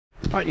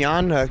All right,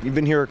 Jan, you've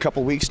been here a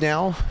couple weeks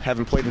now,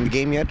 haven't played in the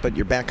game yet, but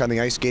you're back on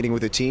the ice skating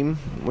with the team.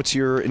 What's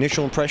your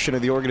initial impression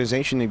of the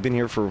organization? You've been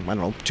here for, I don't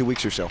know, 2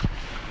 weeks or so.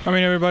 I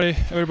mean,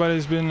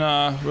 everybody's been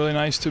really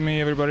nice to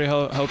me. Everybody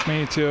helped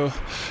me to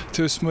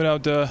smooth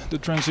out the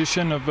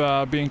transition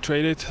of being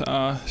traded.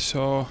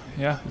 So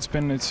yeah, it's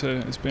been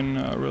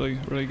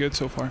really good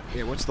so far.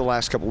 Yeah, what's the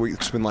last couple of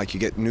weeks been like? You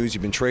get news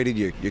you've been traded,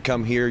 you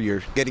come here,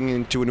 you're getting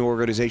into a new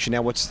organization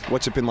now.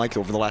 What's it been like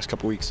over the last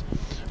couple of weeks?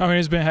 I mean,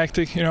 it's been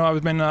hectic. You know,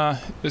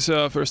 it's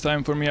the first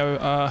time for me.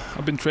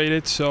 I've been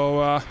traded, so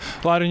a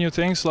lot of new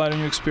things, a lot of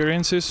new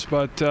experiences.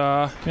 But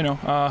you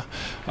know,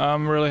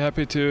 I'm really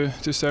happy to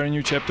start a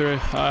new chapter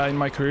in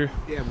my career.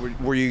 Yeah,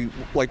 were you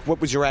like?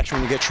 What was your reaction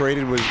when you get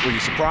traded? Were you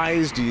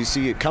surprised? Do you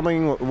see it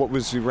coming? What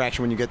was your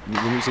reaction when you get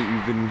the news that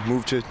you've been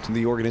moved to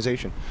the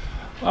organization?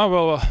 Oh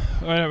well,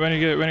 when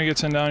you get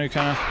sent down, you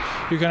kind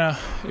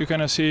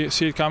of see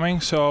it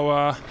coming.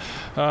 So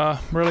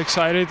really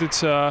excited.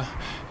 It's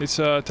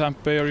a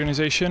Tampa Bay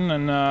organization,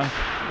 and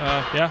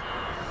yeah.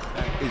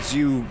 As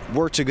you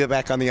work to get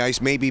back on the ice,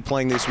 maybe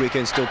playing this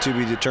weekend, still to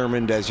be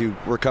determined as you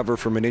recover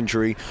from an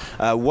injury,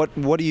 what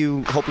are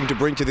you hoping to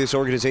bring to this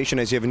organization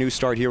as you have a new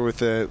start here with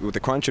the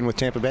Crunch and with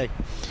Tampa Bay?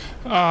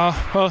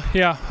 Well,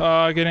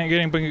 yeah,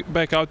 getting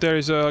back out there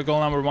is goal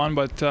number one,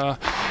 but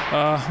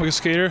with a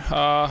skater,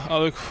 I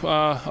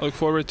look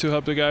forward to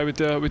help the guy with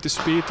the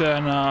speed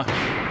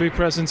and be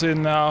present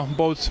in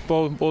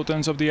both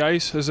ends of the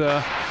ice, as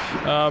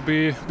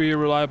be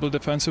reliable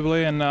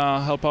defensively and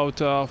help out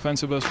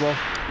offensively as well.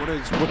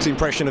 What's the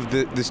impression of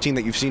this team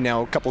that you've seen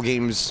now? A couple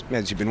games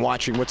as you've been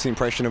watching. What's the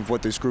impression of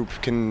what this group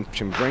can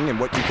bring and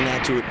what you can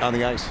add to it on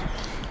the ice?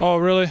 Oh,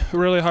 really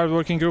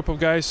hard-working group of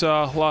guys. A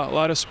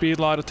lot of speed,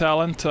 a lot of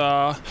talent.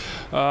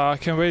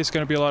 Can't wait. It's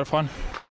going to be a lot of fun.